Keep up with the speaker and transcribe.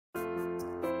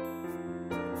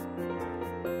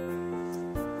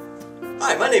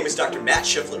Hi, my name is Dr. Matt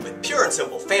Shiflett with Pure and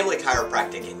Simple Family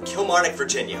Chiropractic in Kilmarnock,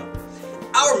 Virginia.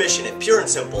 Our mission at Pure and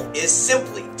Simple is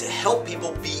simply to help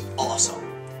people be awesome.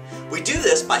 We do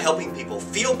this by helping people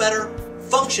feel better,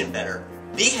 function better,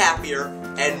 be happier,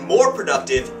 and more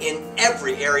productive in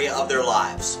every area of their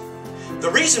lives. The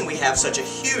reason we have such a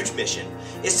huge mission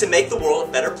is to make the world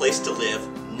a better place to live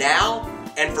now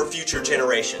and for future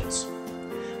generations.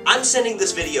 I'm sending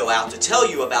this video out to tell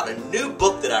you about a new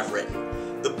book that I've written.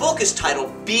 The book is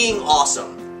titled Being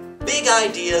Awesome, Big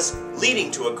Ideas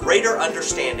Leading to a Greater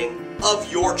Understanding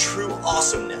of Your True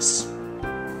Awesomeness.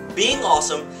 Being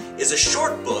Awesome is a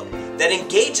short book that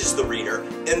engages the reader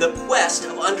in the quest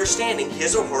of understanding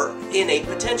his or her innate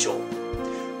potential.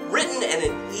 Written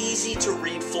in an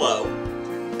easy-to-read flow,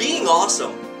 Being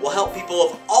Awesome will help people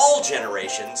of all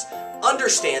generations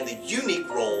understand the unique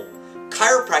role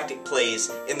chiropractic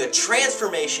plays in the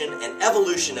transformation and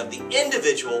evolution of the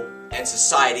individual and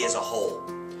society as a whole.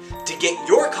 To get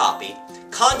your copy,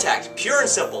 contact Pure and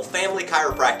Simple Family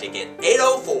Chiropractic at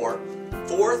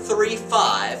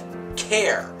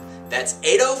 804-435-CARE. That's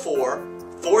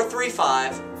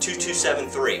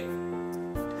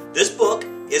 804-435-2273. This book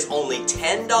is only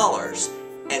 $10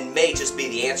 and may just be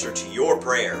the answer to your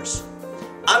prayers.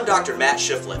 I'm Dr. Matt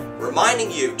Shiflett,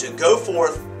 reminding you to go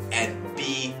forth and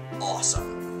be awesome.